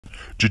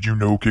Did you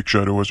know Kick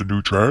Shadow has a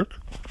new track?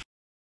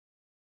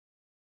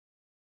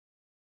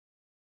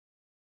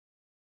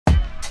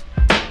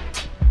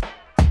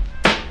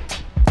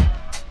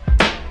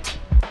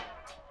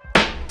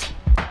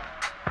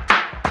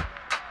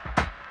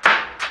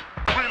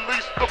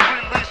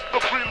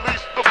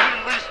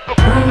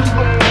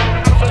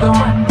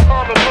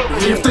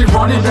 If they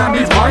running at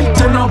me right,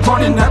 then I'm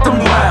running at them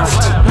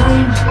left.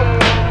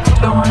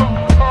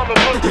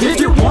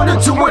 If you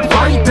wanna do it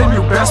right, then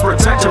you best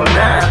protect your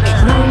neck.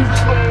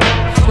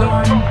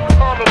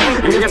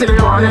 If they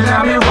running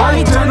at me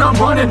right, then I'm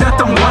running at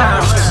them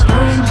left.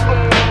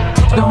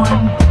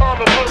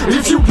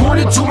 If you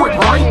wanna do it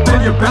right,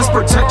 then you best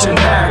protect your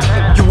neck.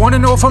 You wanna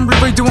know if I'm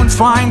really doing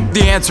fine?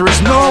 The answer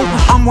is no.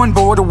 I'm one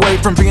bullet away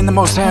from being the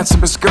most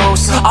handsomest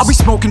ghost. I'll be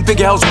smoking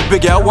big L's with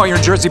Big L while you're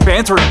in Jersey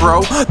bantering,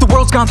 bro. The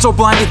world's gone so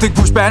blind they think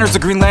Bruce Banner's the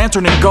Green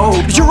Lantern in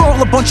gold. You're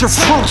all a bunch of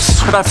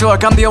fruits, but I feel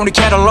like I'm the only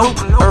cantaloupe.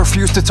 I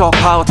refuse to talk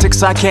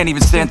politics, I can't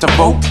even stand to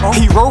vote.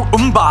 He wrote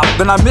Bob,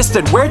 then I missed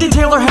it. Where did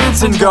Taylor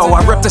Hanson go?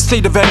 I rep the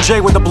state of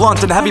NJ with a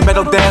blunt and heavy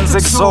metal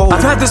Danzig soul.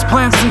 I've had this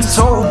plan since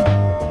soul.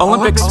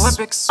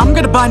 Olympics. I'm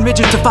gonna bind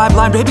midgets to 5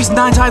 blind babies,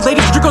 9 tied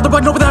ladies, drink all the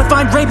bug, no without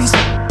find rabies.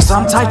 So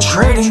I'm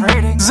titrating.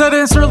 Does that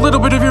answer a little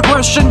bit of your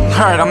question?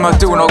 Alright, I'm not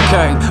doing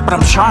okay, but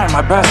I'm trying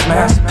my best,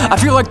 man. I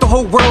feel like the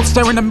whole world's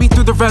staring at me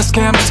through their vest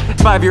cams.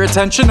 If I have your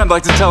attention, I'd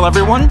like to tell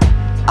everyone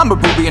I'm a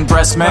booby and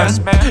breast man.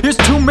 Here's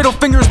 2 middle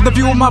fingers in the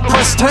view of my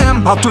breast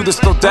ham. I'll do this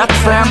till death,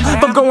 fam.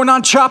 If I'm going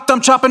on chopped,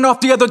 I'm chopping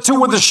off the other 2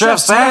 with the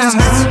chef's hands.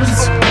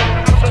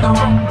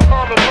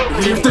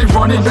 If they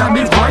running at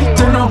me right,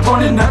 then I'm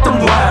running at them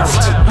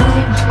left.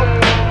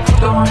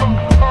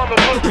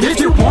 If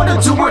you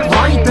wanna do it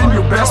right, then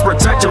you best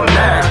protect your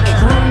neck.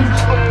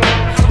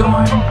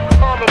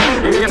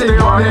 If they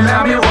running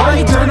at me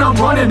right, then I'm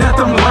running at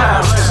them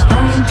left.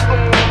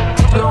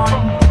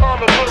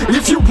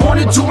 If you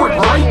wanna do it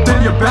right,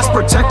 then you best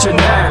protect your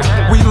neck.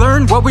 We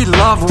learn what we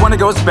love when it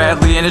goes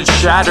badly and it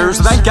shatters.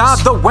 Thank God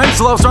the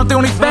Winslows aren't the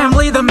only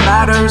family that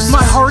matters.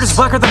 My heart is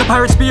blacker than a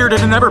pirate's beard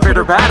and it never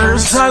bitter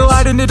batters. I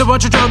lied and did a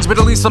bunch of drugs, but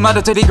at least I'm not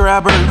a titty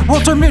grabber.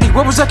 Walter Mitty,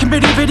 what was that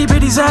committee bitty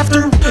bitties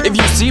after? If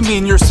you see me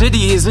in your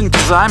city, isn't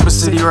cause I'm a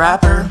city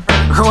rapper.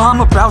 Girl,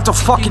 I'm about to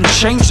fucking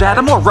change that.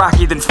 I'm more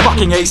rocky than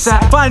fucking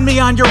ASAP. Find me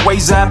on your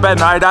WhatsApp at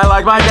night, I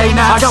like my day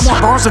naps. I got more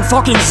bars than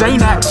fucking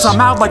Xanax.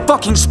 I'm out like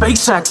fucking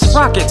SpaceX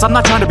rockets. I'm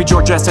not trying to be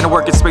George S. and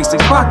work at Space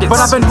Age Rockets, but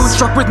I've been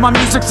moonstruck with my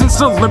music since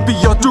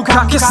Olympia through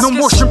Caucus. No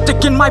more shrimp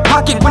dick in my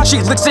pocket. When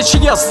she licks it, she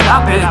yells,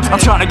 stop it. I'm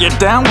trying to get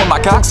down when my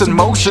cock's in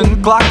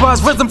motion.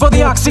 Clockwise rhythm for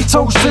the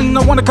oxytocin.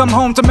 I wanna come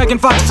home to Megan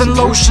Fox and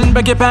lotion,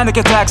 but get panic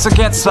attacks and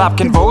can't stop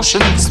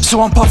convulsions.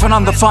 So I'm puffing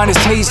on the finest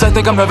haze I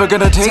think I'm ever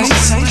gonna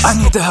taste. I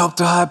need the help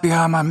to hide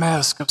behind my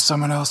mask of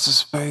someone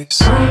else's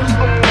face.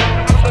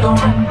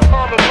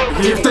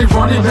 If they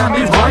running at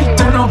me right,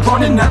 then I'm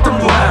running at them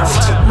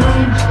left.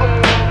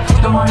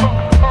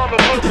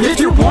 If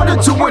you wanna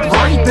do it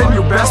right, then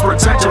you best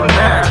protect your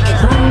neck.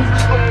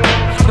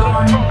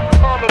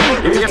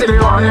 If they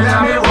running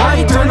at me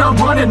right, then I'm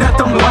running at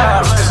them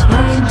left.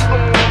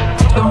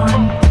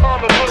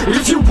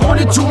 If you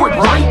wanna do it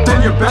right,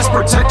 then you best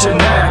protect your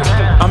neck.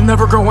 I'm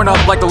never growing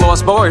up like the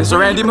Lost Boys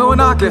or Andy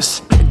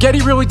Milonakis.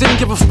 Getty really didn't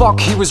give a fuck,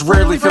 he was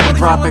rarely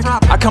philanthropic.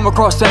 I come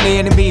across any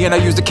enemy and I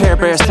use the Care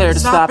Bear stare to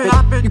stop it.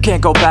 You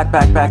can't go back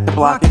to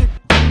block it.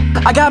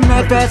 I got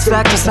mad bad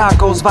stacks of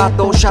tacos,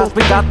 vato, shots,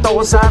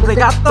 brigatos,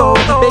 arigato.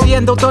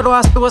 Bebiendo todo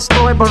hasta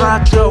estoy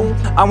borracho.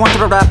 I wanted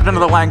to rap in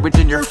another language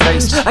in your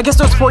face. I guess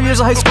those 4 years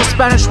of high school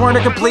Spanish weren't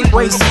a complete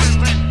waste.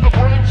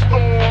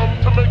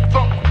 Brainstorm to make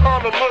something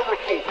kinda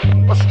lyrical.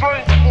 A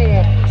strange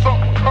form,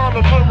 something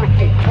kinda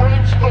lyrical.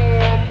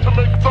 Brainstorm to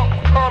make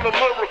something kinda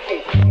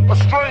lyrical. A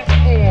strange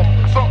form,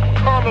 something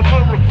kinda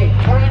lyrical.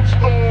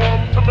 Brainstorm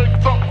to make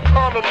something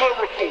kinda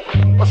lyrical.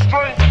 A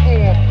strange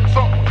form,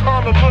 something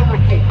kinda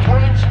lyrical.